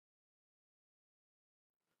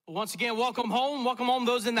Once again, welcome home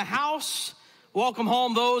those in the house, welcome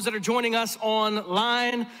home those that are joining us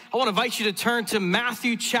online. I want to invite you to turn to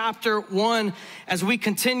Matthew chapter 1 as we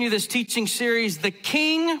continue this teaching series, The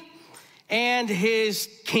King and His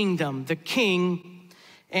Kingdom. The King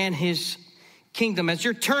and His Kingdom. As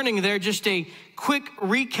you're turning there, just a quick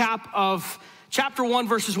recap of chapter 1,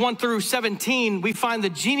 verses 1 through 17. We find the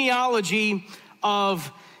genealogy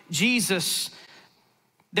of Jesus.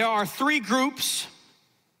 There are three groups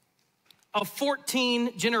of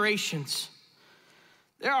 14 generations.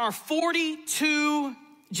 There are 42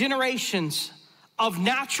 generations of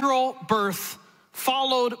natural birth,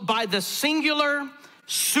 followed by the singular,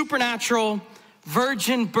 supernatural,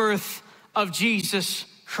 virgin birth of Jesus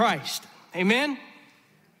Christ. Amen?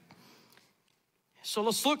 So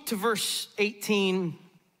let's look to verse 18,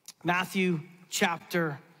 Matthew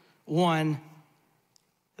chapter 1.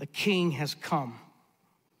 The King has come.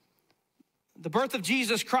 The birth of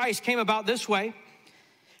Jesus Christ came about this way.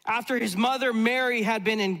 After his mother Mary had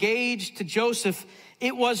been engaged to Joseph,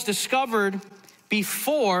 it was discovered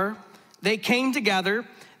before they came together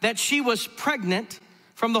that she was pregnant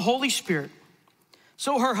from the Holy Spirit.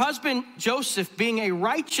 So her husband Joseph, being a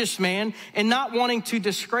righteous man and not wanting to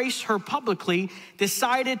disgrace her publicly,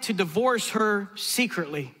 decided to divorce her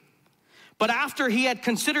secretly. But after he had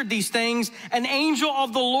considered these things, an angel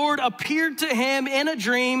of the Lord appeared to him in a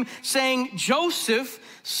dream, saying, Joseph,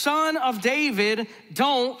 son of David,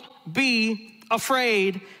 don't be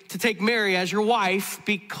afraid to take Mary as your wife,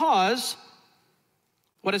 because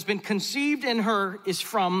what has been conceived in her is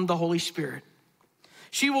from the Holy Spirit.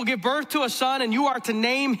 She will give birth to a son, and you are to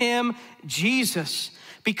name him Jesus,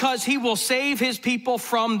 because he will save his people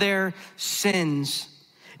from their sins.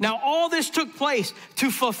 Now all this took place to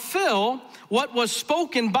fulfill what was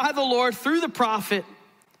spoken by the Lord through the prophet.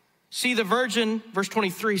 See, the virgin, verse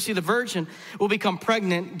 23, see, the virgin will become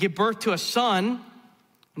pregnant, give birth to a son,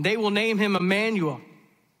 and they will name him Emmanuel,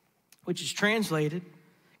 which is translated,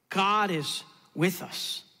 God is with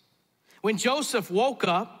us. When Joseph woke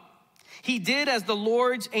up, he did as the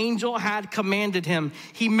Lord's angel had commanded him.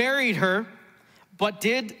 He married her, but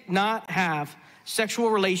did not have sexual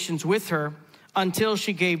relations with her until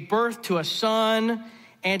she gave birth to a son,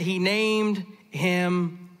 and he named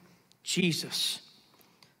him Jesus.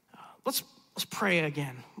 Let's pray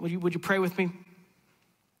again. Would you pray with me?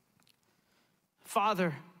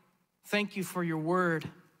 Father, thank you for your word.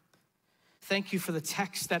 Thank you for the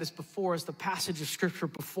text that is before us, the passage of scripture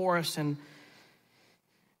before us. And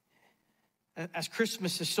as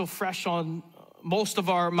Christmas is so fresh on most of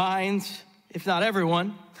our minds, if not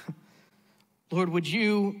everyone, Lord, would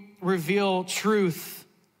you reveal truth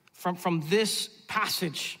from this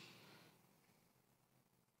passage?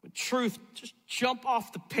 Would truth just jump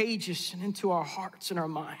off the pages and into our hearts and our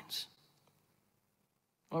minds?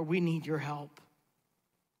 Lord, we need your help.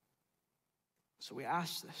 So we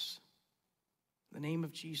ask this in the name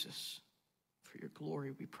of Jesus. For your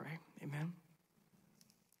glory we pray. Amen.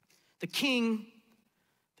 The King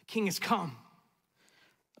has come.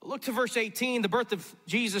 Look to verse 18. The birth of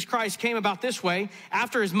Jesus Christ came about this way.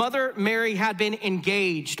 After his mother Mary had been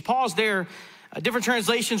engaged. Pause there. Different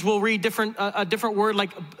translations will read a different word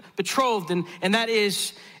like betrothed. And that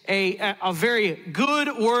is a very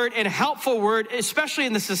good word and helpful word, especially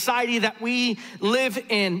in the society that we live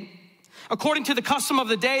in. According to the custom of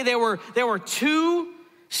the day, there were two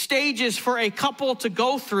stages for a couple to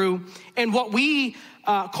go through in what we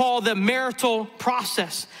call the marital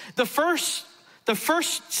process. The first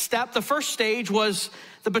step, the first stage was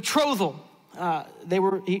the betrothal.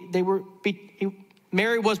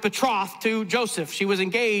 Mary was betrothed to Joseph. She was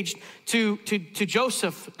engaged to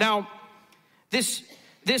Joseph. Now, this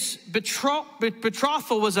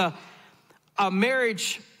betrothal was a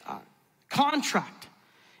marriage contract.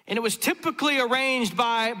 And it was typically arranged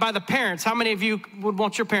by the parents. How many of you would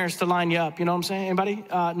want your parents to line you up? You know what I'm saying? Anybody?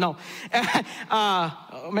 No.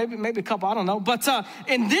 Maybe a couple, I don't know. But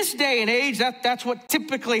in this day and age, that's what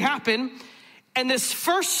typically happened. And this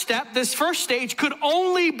first step, this first stage could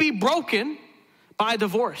only be broken by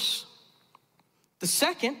divorce. The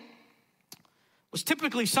second was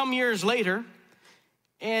typically some years later,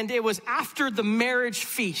 and it was after the marriage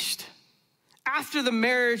feast. After the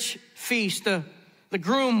marriage feast, the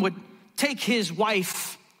groom would take his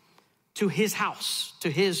wife to his house,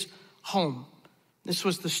 to his home. This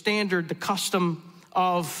was the standard, the custom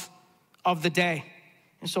of the day.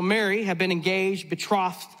 And so Mary had been engaged,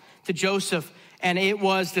 betrothed to Joseph, and it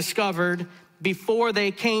was discovered before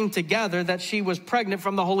they came together that she was pregnant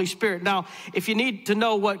from the Holy Spirit. Now, if you need to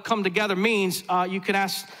know what come together means, you can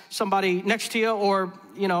ask somebody next to you or,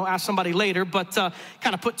 ask somebody later, but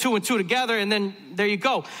kind of put two and two together and then there you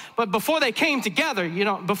go. But before they came together,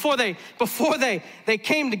 before they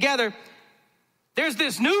came together, there's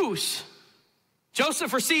this news.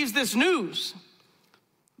 Joseph receives this news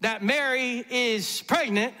that Mary is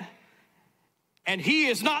pregnant and he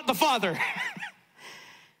is not the father.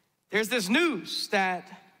 There's this news that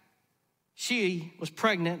she was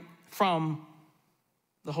pregnant from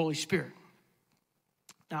the Holy Spirit.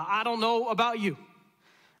 Now, I don't know about you.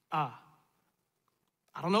 I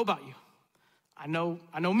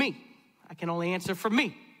know me. I can only answer for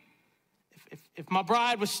me. If my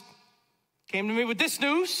bride came to me with this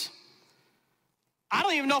news, I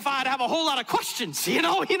don't even know if I'd have a whole lot of questions. You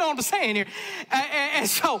know what I'm saying here. And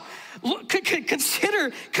so,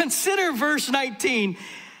 consider verse 19.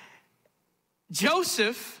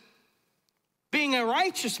 Joseph, being a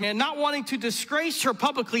righteous man, not wanting to disgrace her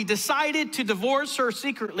publicly, decided to divorce her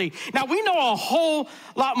secretly. Now, we know a whole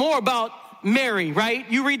lot more about Mary, right?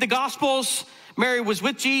 You read the Gospels, Mary was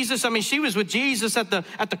with Jesus. I mean, she was with Jesus at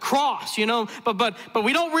the cross, but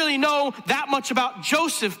we don't really know that much about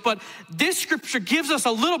Joseph. But this scripture gives us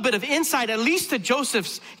a little bit of insight, at least to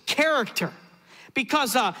Joseph's character.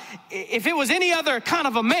 Because if it was any other kind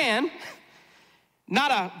of a man,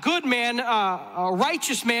 not a good man, a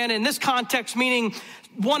righteous man in this context, meaning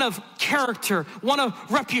one of character, one of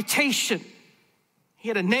reputation. He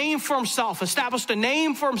had a name for himself, established a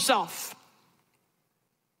name for himself.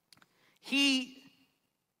 He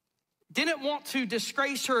didn't want to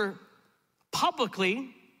disgrace her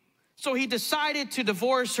publicly, so he decided to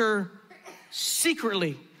divorce her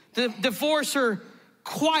secretly, to divorce her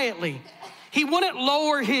quietly. He wouldn't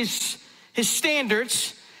lower his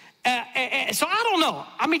standards. So I don't know.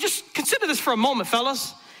 I mean, just consider this for a moment,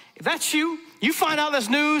 fellas. If that's you find out this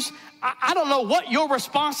news, I don't know what your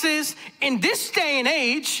response is. In this day and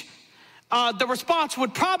age, the response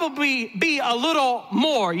would probably be a little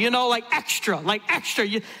more, like extra.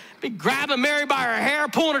 You'd be grabbing Mary by her hair,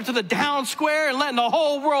 pulling her to the down square and letting the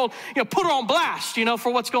whole world, put her on blast,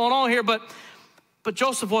 for what's going on here. But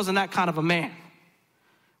Joseph wasn't that kind of a man.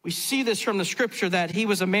 We see this from the scripture that he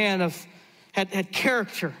was a man had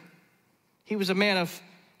character. He was a man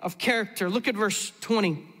of character. Look at verse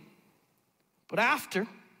 20. But after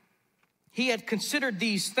he had considered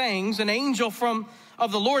these things, an angel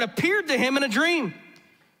of the Lord appeared to him in a dream,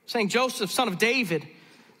 saying, Joseph, son of David.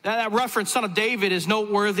 That reference, son of David, is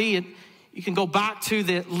noteworthy. You can go back to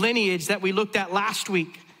the lineage that we looked at last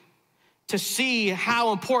week to see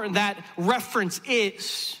how important that reference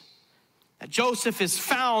is. That Joseph is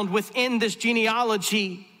found within this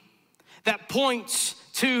genealogy that points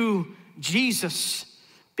to Jesus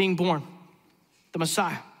being born, the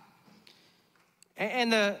Messiah.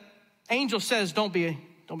 And the angel says, don't be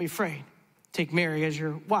afraid. Take Mary as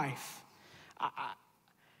your wife.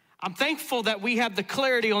 I'm thankful that we have the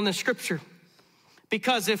clarity on this scripture,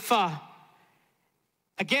 because if I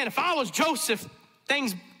was Joseph,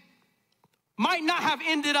 things might not have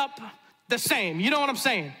ended up the same. You know what I'm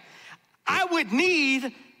saying? I would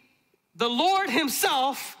need the Lord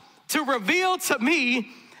himself to reveal to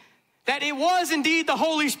me that it was indeed the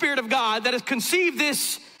Holy Spirit of God that has conceived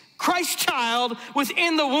this Christ child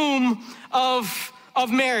within the womb of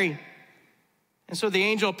Mary. And so the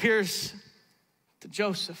angel appears to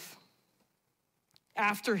Joseph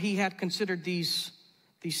after he had considered these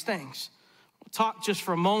things. We'll talk just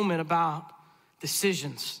for a moment about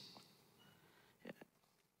decisions.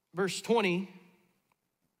 Verse 20,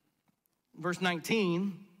 verse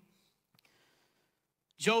 19,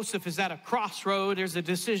 Joseph is at a crossroad. There's a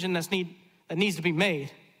decision that needs to be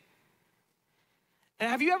made. And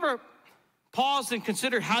have you ever paused and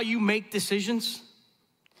considered how you make decisions?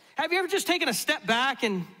 Have you ever just taken a step back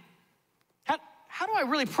and how do I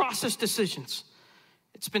really process decisions?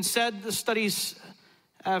 It's been said, the studies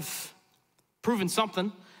have proven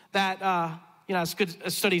something that, as good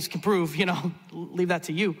as studies can prove, leave that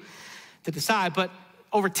to you to decide. But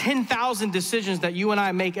over 10,000 decisions that you and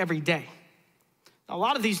I make every day. A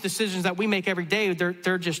lot of these decisions that we make every day,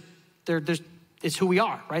 they're just it's who we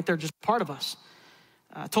are, right? They're just part of us.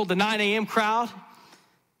 I told the 9 a.m. crowd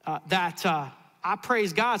that I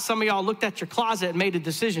praise God some of y'all looked at your closet and made a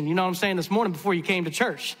decision, you know what I'm saying, this morning before you came to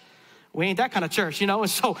church. We ain't that kind of church, And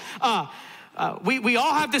so we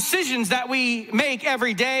all have decisions that we make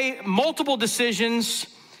every day, multiple decisions,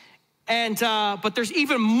 and but there's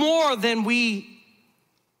even more than we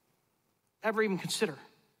ever even consider.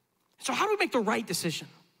 So how do we make the right decision?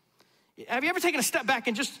 Have you ever taken a step back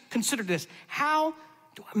and just considered this? How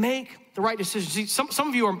do I make the right decision? See, some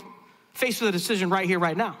of you are faced with a decision right here,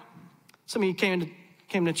 right now. Some of you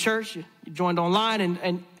came to church, you joined online,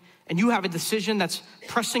 and you have a decision that's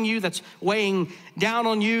pressing you, that's weighing down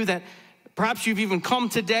on you, that perhaps you've even come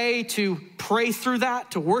today to pray through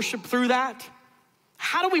that, to worship through that.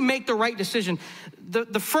 How do we make the right decision?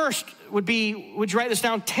 The first would be, would you write this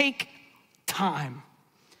down? Take time.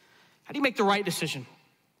 How do you make the right decision?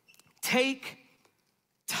 Take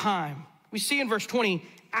time. We see in verse 20,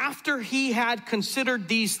 after he had considered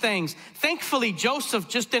these things, thankfully Joseph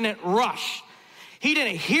just didn't rush. He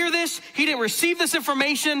didn't hear this, he didn't receive this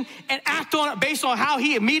information and act on it based on how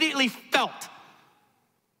he immediately felt.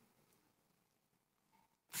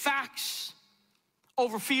 Facts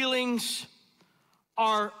over feelings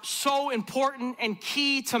are so important and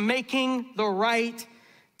key to making the right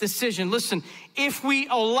decision. Listen, if we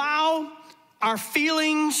allow our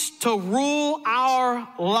feelings to rule our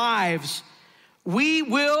lives, we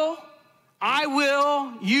will, I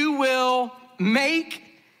will, you will make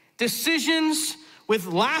decisions with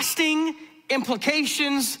lasting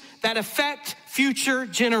implications that affect future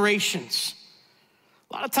generations.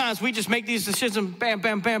 A lot of times we just make these decisions, bam,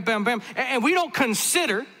 bam, bam, bam, bam, and we don't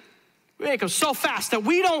consider, we make them so fast that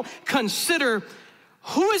we don't consider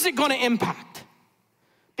who is it going to impact,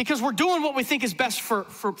 because we're doing what we think is best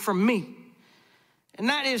for me. And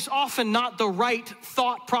that is often not the right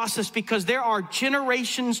thought process, because there are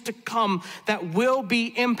generations to come that will be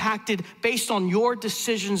impacted based on your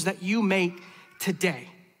decisions that you make today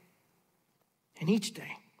and each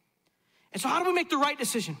day. And so how do we make the right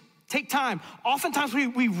decision? Take time. Oftentimes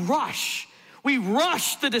we rush. We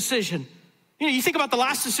rush the decision. You know, you think about the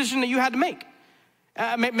last decision that you had to make.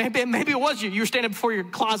 Maybe it was you. You were standing before your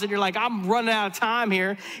closet. You're like, I'm running out of time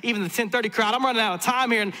here. Even the 10:30 crowd, I'm running out of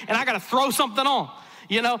time here, and I got to throw something on.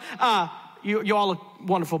 You know, you all look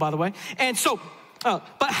wonderful, by the way. And so,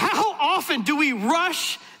 but how often do we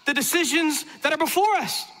rush the decisions that are before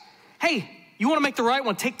us? Hey, you want to make the right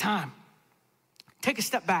one? Take time. Take a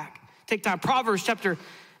step back. Take time. Proverbs chapter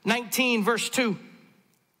 19, verse 2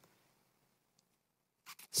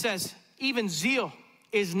 says, even zeal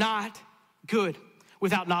is not good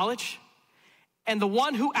without knowledge, and the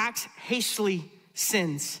one who acts hastily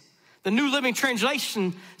sins. The New Living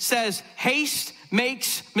Translation says, haste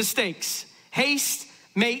makes mistakes. Haste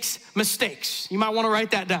makes mistakes. You might want to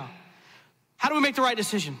write that down. How do we make the right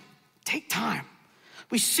decision? Take time.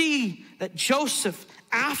 We see that Joseph,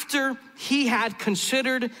 after he had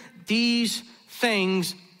considered these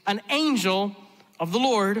things, an angel of the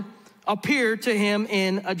Lord appeared to him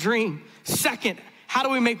in a dream. Second, how do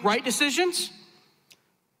we make right decisions?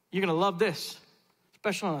 You're going to love this,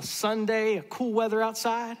 especially on a Sunday, a cool weather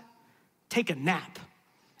outside. Take a nap.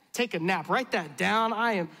 Take a nap. Write that down.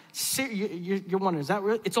 I am serious. You're wondering, is that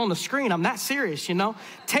real? It's on the screen. I'm that serious, you know.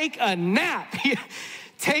 Take a nap.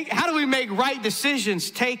 How do we make right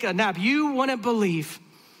decisions? Take a nap. You wouldn't believe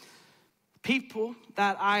people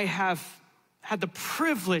that I have had the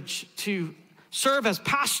privilege to serve as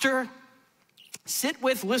pastor, sit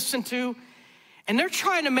with, listen to, and they're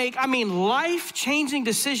trying to make, life-changing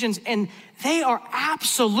decisions, and they are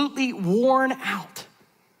absolutely worn out.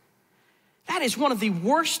 That is one of the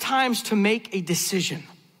worst times to make a decision.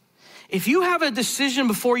 If you have a decision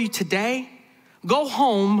before you today, go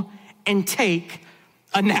home and take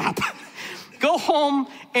a nap. Go home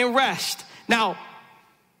and rest. Now,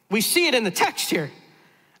 we see it in the text here.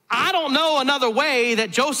 I don't know another way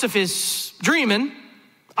that Joseph is dreaming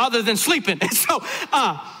other than sleeping. And so,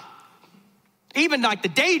 even like the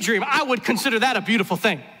daydream, I would consider that a beautiful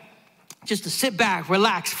thing. Just to sit back,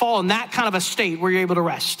 relax, fall in that kind of a state where you're able to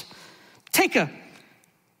rest. Take a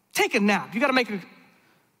nap. You got to make a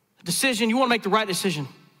decision. You want to make the right decision.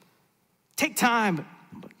 Take time.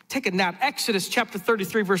 Take a nap. Exodus chapter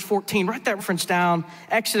 33, verse 14. Write that reference down.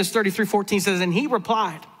 Exodus 33, 14 says, and he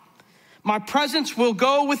replied, my presence will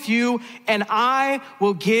go with you, and I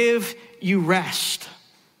will give you rest.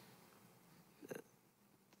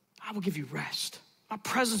 I will give you rest. My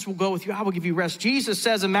presence will go with you. I will give you rest. Jesus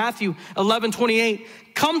says in Matthew 11:28,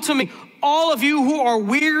 come to me, all of you who are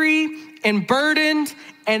weary and burdened,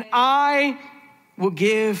 and I will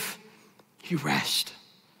give you rest.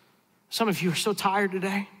 Some of you are so tired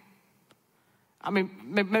today.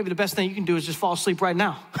 Maybe the best thing you can do is just fall asleep right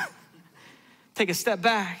now. Take a step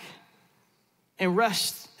back and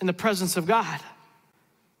rest in the presence of God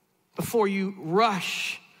before you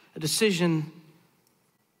rush a decision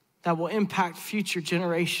that will impact future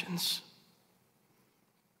generations.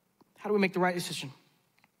 How do we make the right decision?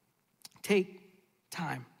 Take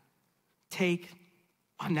time. Take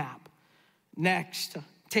a nap. Next,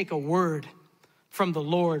 take a word. from the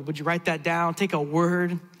Lord. Would you write that down? Take a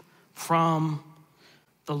word from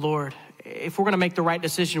the Lord. If we're gonna make the right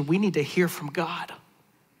decision, we need to hear from God.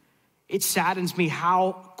 It saddens me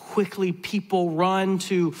how quickly people run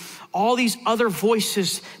to all these other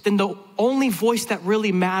voices than the only voice that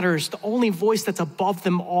really matters, the only voice that's above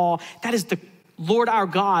them all. That is the Lord our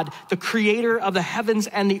God, the creator of the heavens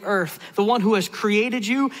and the earth, the one who has created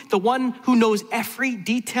you, the one who knows every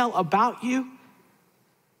detail about you.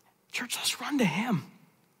 Church, let's run to him.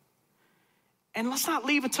 And let's not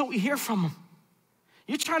leave until we hear from him.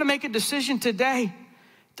 You're trying to make a decision today.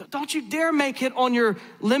 Don't you dare make it on your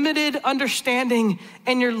limited understanding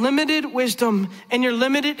and your limited wisdom and your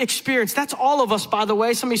limited experience. That's all of us, by the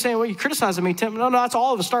way. Somebody saying, well, you're criticizing me, Tim. No, that's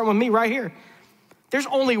all of us, starting with me right here. There's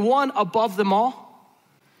only one above them all.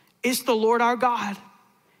 It's the Lord our God.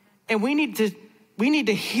 And we need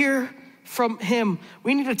to hear from him.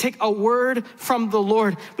 We need to take a word from the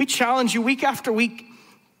Lord. We challenge you week after week,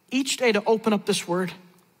 each day, to open up this word.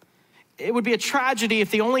 It would be a tragedy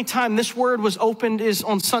if the only time this word was opened is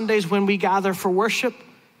on Sundays when we gather for worship.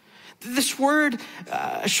 This word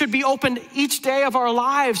should be opened each day of our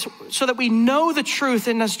lives so that we know the truth.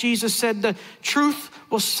 And as Jesus said, the truth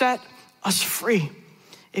will set us free.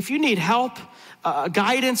 If you need help,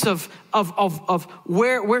 guidance of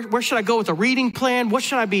where should I go with a reading plan? What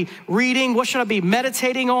should I be reading? What should I be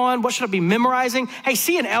meditating on? What should I be memorizing? Hey,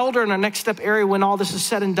 see an elder in our Next Step area when all this is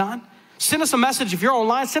said and done. Send us a message. If you're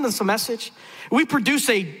online, send us a message. We produce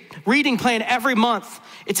a reading plan every month.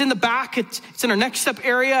 It's in the back. It's in our Next Step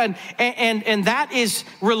area. And that is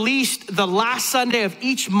released the last Sunday of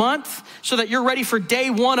each month so that you're ready for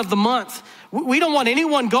day one of the month. We don't want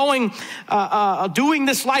anyone doing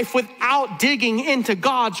this life without digging into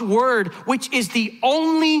God's word, which is the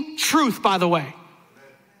only truth, by the way.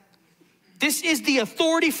 This is the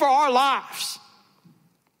authority for our lives.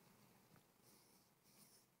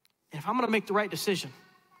 And if I'm gonna make the right decision,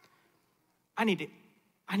 I need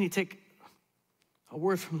to take a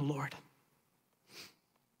word from the Lord.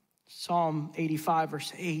 Psalm 85,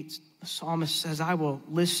 verse 8, the psalmist says, I will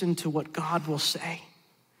listen to what God will say.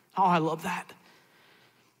 Oh, I love that.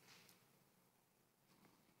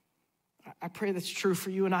 I pray that's true for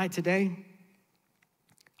you and I today.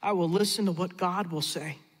 I will listen to what God will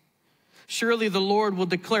say. Surely the Lord will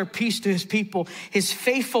declare peace to his people, his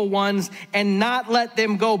faithful ones, and not let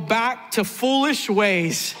them go back to foolish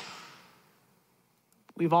ways.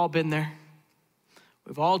 We've all been there.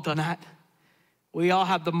 We've all done that. We all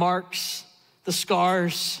have the marks, the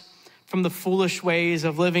scars from the foolish ways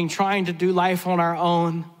of living, trying to do life on our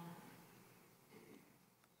own.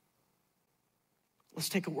 Let's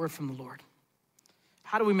take a word from the Lord.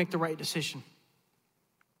 How do we make the right decision?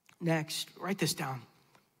 Next, write this down.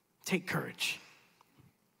 Take courage.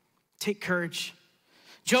 Take courage.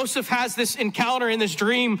 Joseph has this encounter in this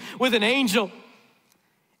dream with an angel.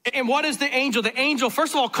 And what is the angel? The angel,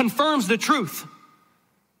 first of all, confirms the truth.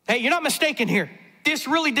 Hey, you're not mistaken here. This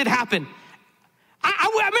really did happen.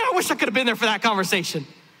 I wish I could have been there for that conversation.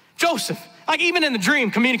 Joseph, like even in the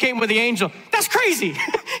dream, communicating with the angel. That's crazy.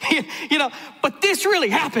 But this really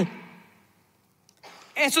happened.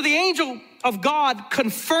 And so the angel of God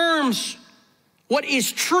confirms what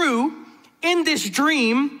is true in this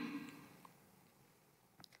dream.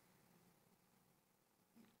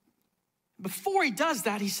 Before he does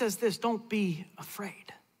that, he says this, don't be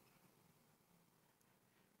afraid.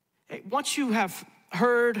 Hey, once you have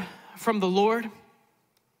heard from the Lord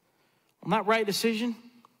on that right decision,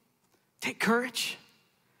 take courage.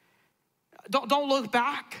 Don't look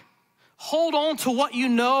back. Hold on to what you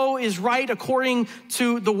know is right according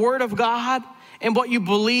to the word of God and what you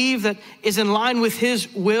believe that is in line with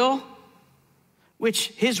his will, which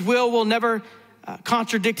his will never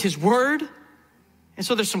contradict his word. And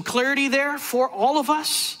so there's some clarity there for all of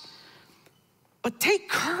us. But take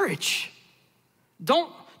courage.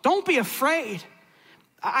 Don't be afraid.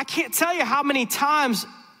 I can't tell you how many times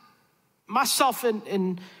myself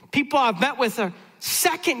and people I've met with are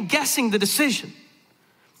second guessing the decision.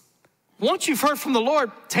 Once you've heard from the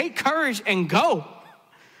Lord, take courage and go.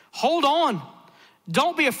 Hold on.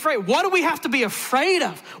 Don't be afraid. What do we have to be afraid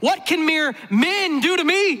of? What can mere men do to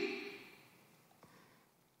me?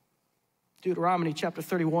 Deuteronomy chapter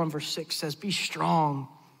 31 verse 6 says, be strong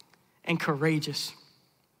and courageous.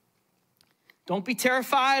 Don't be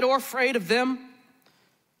terrified or afraid of them.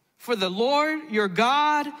 For the Lord your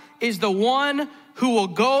God is the one who will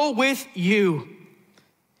go with you.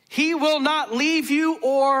 He will not leave you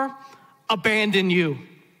or abandon you.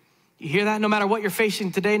 You hear that? No matter what you're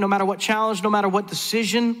facing today, no matter what challenge, no matter what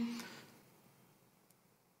decision,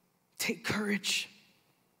 take courage.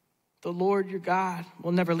 The Lord your God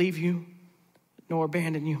will never leave you nor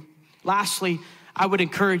abandon you. Lastly, I would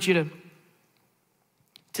encourage you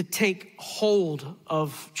to take hold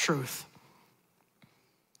of truth.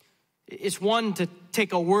 It's one, to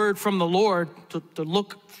take a word from the Lord, to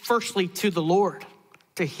look firstly to the Lord,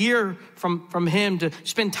 to hear from him, to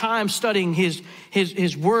spend time studying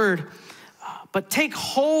his word, but take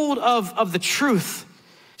hold of the truth.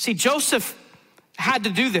 See, Joseph had to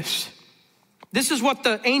do this. This is what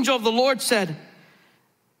the angel of the Lord said.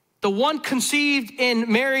 The one conceived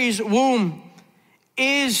in Mary's womb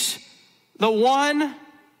is the one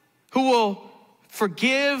who will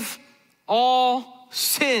forgive all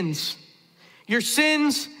sins. Your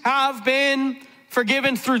sins have been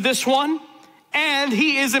forgiven through this one, and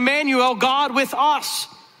he is Emmanuel, God with us.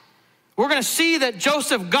 We're going to see that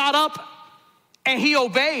Joseph got up and he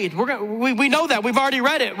obeyed. We know that. We've already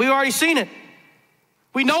read it. We've already seen it.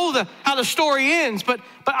 We know how the story ends, but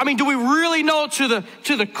I mean, do we really know to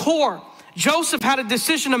the core? Joseph had a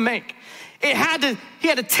decision to make. He had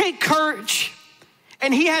to take courage,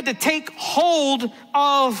 and he had to take hold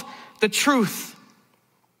of the truth.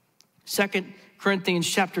 2 Corinthians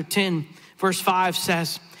chapter 10, verse 5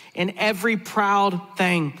 says, "In every proud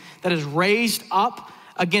thing that is raised up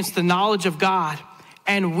against the knowledge of God,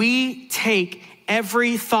 and we take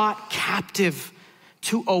every thought captive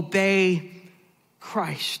to obey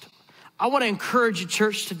Christ." I want to encourage you,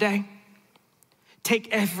 church, today. Take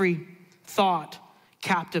every thought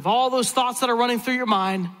captive. All those thoughts that are running through your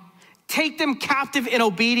mind, take them captive in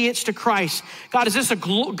obedience to Christ. God, is this a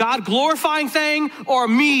God glorifying thing or a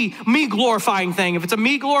me glorifying thing? If it's a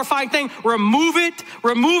me glorifying thing, remove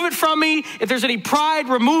it from me. If there's any pride,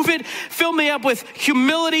 remove it. Fill me up with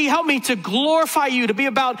humility. Help me to glorify you, to be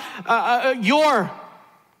about your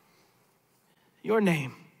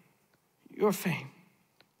name, your fame.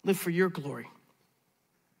 Live for your glory.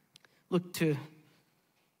 Look to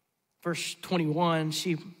verse 21.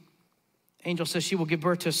 Angel says she will give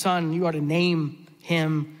birth to a son. You are to name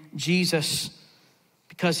him Jesus,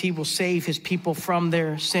 because he will save his people from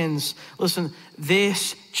their sins. Listen,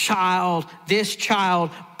 this child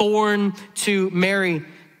born to Mary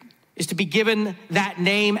is to be given that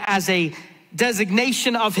name as a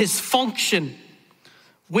designation of his function,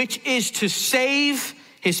 which is to save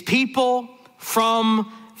his people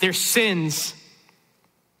from their sins.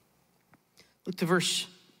 Look to verse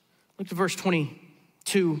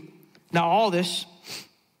 22. Now all this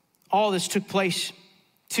took place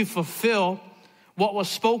to fulfill what was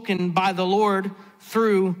spoken by the Lord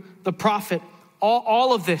through the prophet.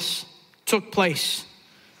 All of this took place.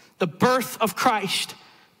 The birth of Christ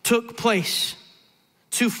took place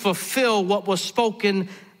to fulfill what was spoken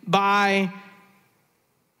by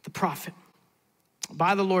the prophet,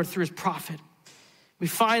 by the Lord through his prophet. We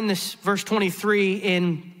find this verse 23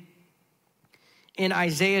 in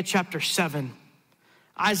Isaiah chapter 7.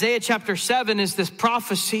 Isaiah chapter 7 is this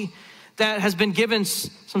prophecy that has been given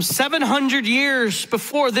some 700 years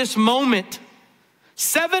before this moment.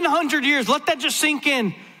 700 years, let that just sink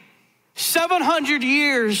in. 700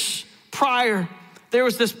 years prior, there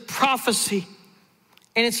was this prophecy,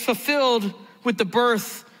 and it's fulfilled with the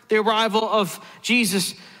birth, the arrival of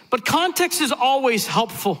Jesus. But context is always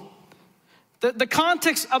helpful. The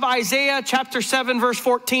context of Isaiah chapter 7, verse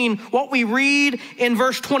 14, what we read in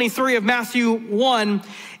verse 23 of Matthew 1,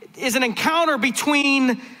 is an encounter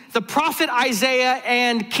between the prophet Isaiah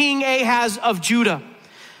and King Ahaz of Judah.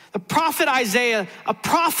 The prophet Isaiah, a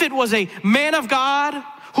prophet, was a man of God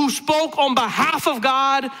who spoke on behalf of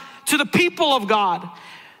God to the people of God.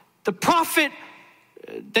 The prophet,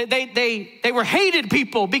 they were hated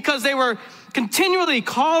people because they were continually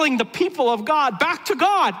calling the people of God back to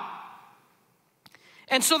God.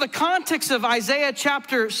 And so the context of Isaiah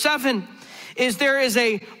chapter 7 is there is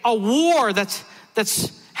a war that's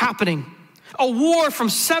happening. A war from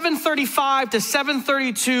 735 to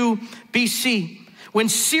 732 BC, when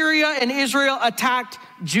Syria and Israel attacked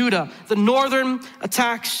Judah. The northern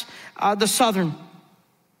attacks the southern.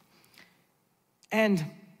 And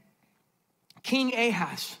King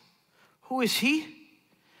Ahaz, who is he?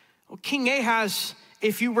 Well, King Ahaz,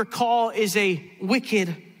 if you recall, is a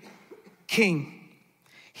wicked king.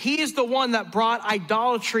 He is the one that brought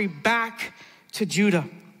idolatry back to Judah.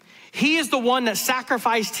 He is the one that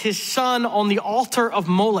sacrificed his son on the altar of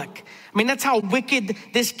Molech. I mean, that's how wicked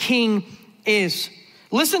this king is.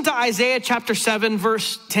 Listen to Isaiah chapter 7,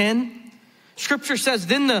 verse 10. Scripture says,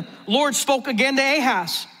 "Then the Lord spoke again to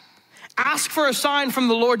Ahaz. Ask for a sign from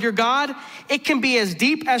the Lord your God. It can be as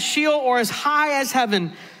deep as Sheol or as high as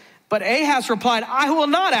heaven." But Ahaz replied, "I will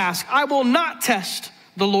not ask. I will not test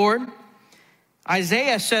the Lord."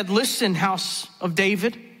 Isaiah said, "Listen, house of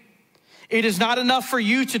David. It is not enough for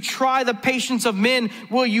you to try the patience of men.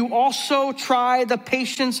 Will you also try the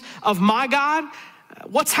patience of my God?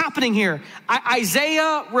 What's happening here?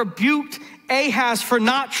 Isaiah rebuked Ahaz for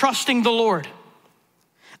not trusting the Lord.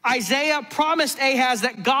 Isaiah promised Ahaz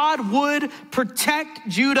that God would protect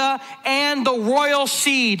Judah and the royal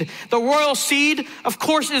seed. The royal seed, of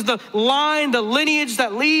course, is the line, the lineage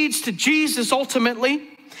that leads to Jesus ultimately.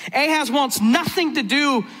 Ahaz wants nothing to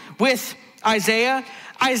do with Isaiah.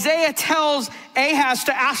 Isaiah tells Ahaz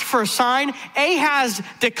to ask for a sign. Ahaz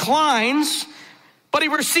declines, but he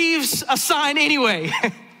receives a sign anyway.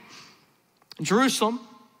 Jerusalem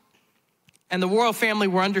and the royal family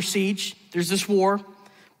were under siege. There's this war.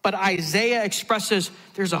 But Isaiah expresses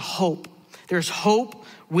there's a hope. There's hope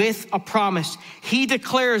with a promise. He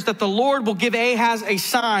declares that the Lord will give Ahaz a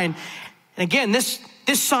sign. And again, this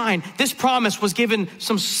sign, this promise was given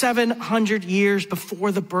some 700 years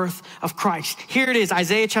before the birth of Christ. Here it is,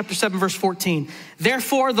 Isaiah chapter 7, verse 14.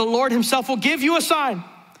 Therefore, the Lord himself will give you a sign.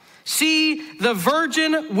 See, the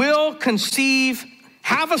virgin will conceive,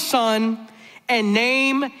 have a son, and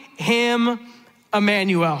name him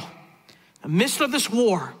Emmanuel. In the midst of this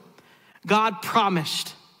war, God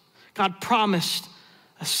promised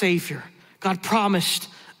a savior. God promised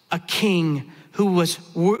a king who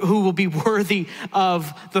will be worthy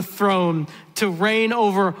of the throne to reign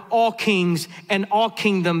over all kings and all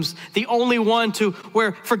kingdoms. The only one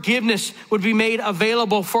where forgiveness would be made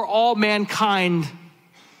available for all mankind.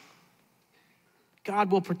 God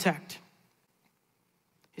will protect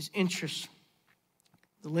his interests.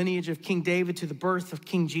 The lineage of King David to the birth of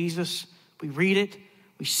King Jesus. We read it,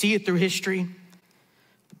 we see it through history.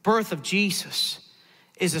 The birth of Jesus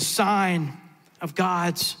is a sign of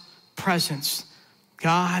God's presence.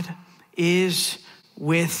 God is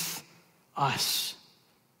with us.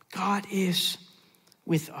 God is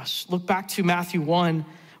with us. Look back to Matthew 1,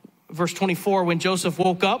 verse 24, when Joseph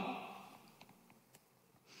woke up.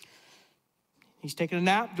 He's taking a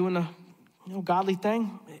nap, doing a godly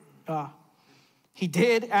thing. He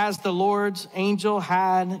did as the Lord's angel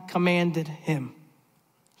had commanded him.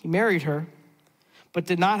 He married her, but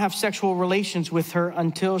did not have sexual relations with her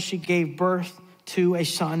until she gave birth to a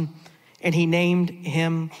son, and he named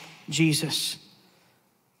him Jesus.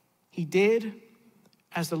 He did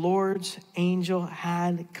as the Lord's angel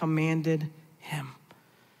had commanded him.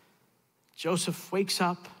 Joseph wakes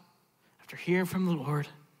up after hearing from the Lord,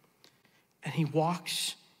 and he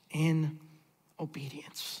walks in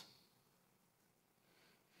obedience.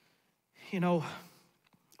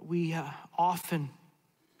 We often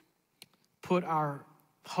put our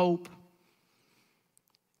hope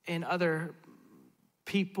in other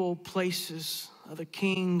people, places, other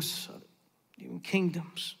kings, even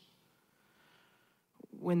kingdoms,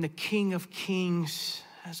 when the King of Kings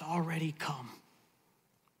has already come.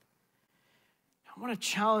 I want to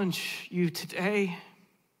challenge you today,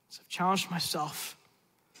 as I've challenged myself.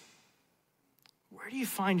 Where do you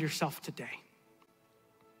find yourself today?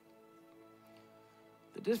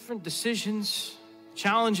 The different decisions,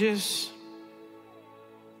 challenges,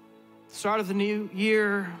 start of the new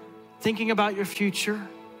year, thinking about your future.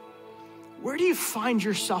 Where do you find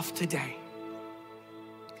yourself today?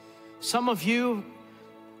 Some of you,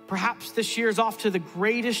 perhaps this year is off to the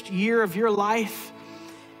greatest year of your life.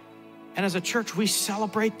 And as a church, we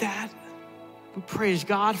celebrate that. We praise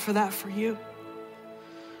God for that for you.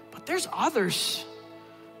 But there's others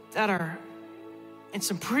that are in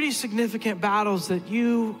some pretty significant battles that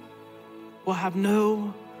you will have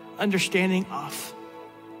no understanding of.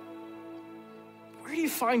 Where do you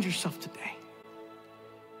find yourself today?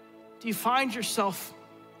 Do you find yourself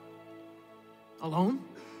alone?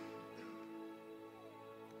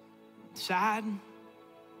 Sad?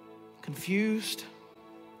 Confused?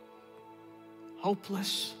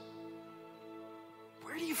 Hopeless?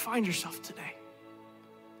 Where do you find yourself today?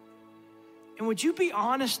 And would you be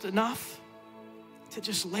honest enough to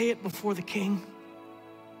just lay it before the King?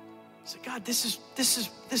 Say, God, this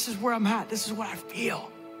is where I'm at. This is what I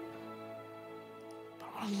feel. But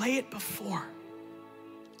I want to lay it before.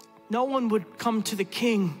 No one would come to the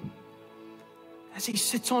King as he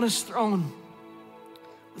sits on his throne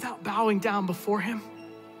without bowing down before him.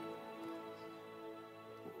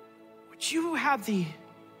 Would you have the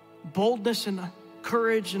boldness and the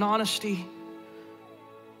courage and honesty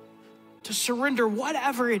to surrender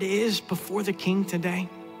whatever it is before the King today?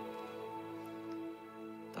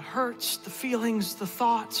 The hurts, the feelings, the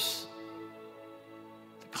thoughts,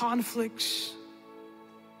 the conflicts,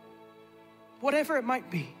 whatever it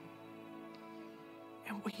might be.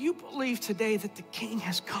 And will you believe today that the King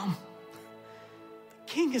has come?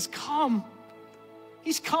 The King has come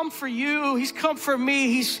He's come for you. He's come for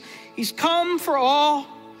me. He's come for all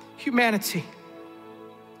humanity.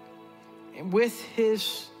 And with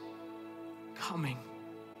his coming,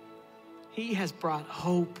 he has brought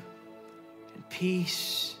hope and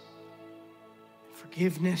peace,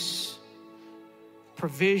 forgiveness,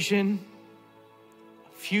 provision,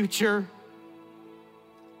 a future.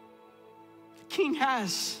 The King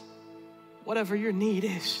has whatever your need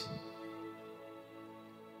is.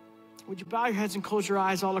 Would you bow your heads and close your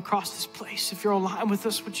eyes all across this place? If you're online with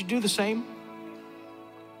us, would you do the same?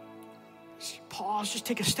 Just pause, just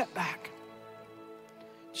take a step back.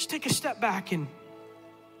 Just take a step back and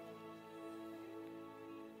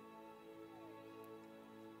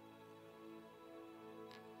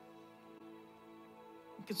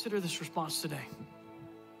consider this response today.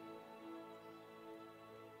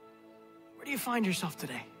 Where do you find yourself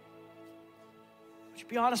today? Would you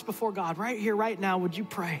be honest before God right here, right now? Would you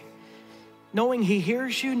pray? Knowing he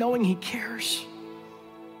hears you, knowing he cares,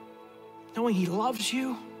 knowing he loves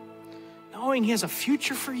you, knowing he has a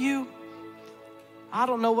future for you. I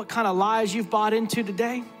don't know what kind of lies you've bought into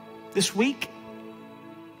today, this week.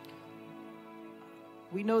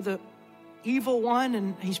 We know the evil one,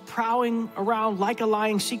 and he's prowling around like a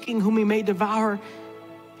lion, seeking whom he may devour.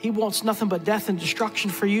 He wants nothing but death and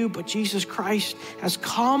destruction for you, but Jesus Christ has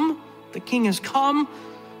come. The King has come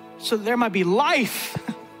so that there might be life.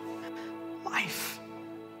 Life.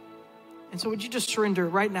 And so would you just surrender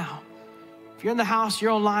right now? If you're in the house,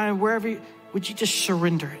 you're online, wherever, would you just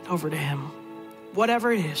surrender it over to him?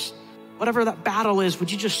 Whatever it is, whatever that battle is,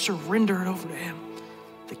 would you just surrender it over to him?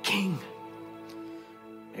 The King.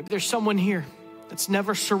 Maybe there's someone here that's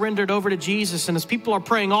never surrendered over to Jesus, and as people are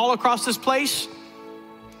praying all across this place,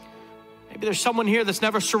 maybe there's someone here that's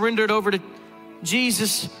never surrendered over to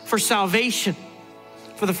Jesus for salvation,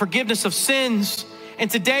 for the forgiveness of sins. And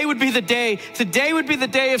today would be the day. Today would be the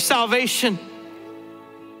day of salvation.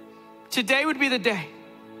 Today would be the day.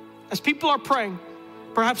 As people are praying,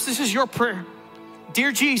 perhaps this is your prayer.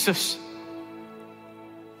 Dear Jesus,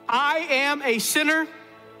 I am a sinner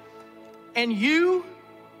and you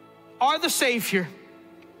are the Savior.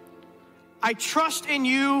 I trust in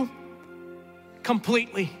you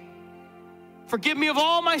completely. Forgive me of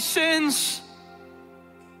all my sins.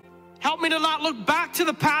 Help me to not look back to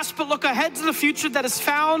the past, but look ahead to the future that is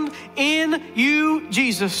found in you,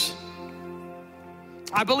 Jesus.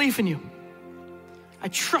 I believe in you. I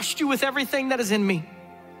trust you with everything that is in me.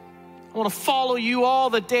 I want to follow you all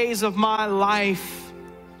the days of my life.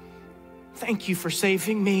 Thank you for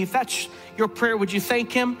saving me. If that's your prayer, would you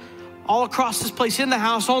thank him? All across this place, in the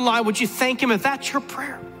house, online, would you thank him if that's your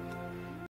prayer?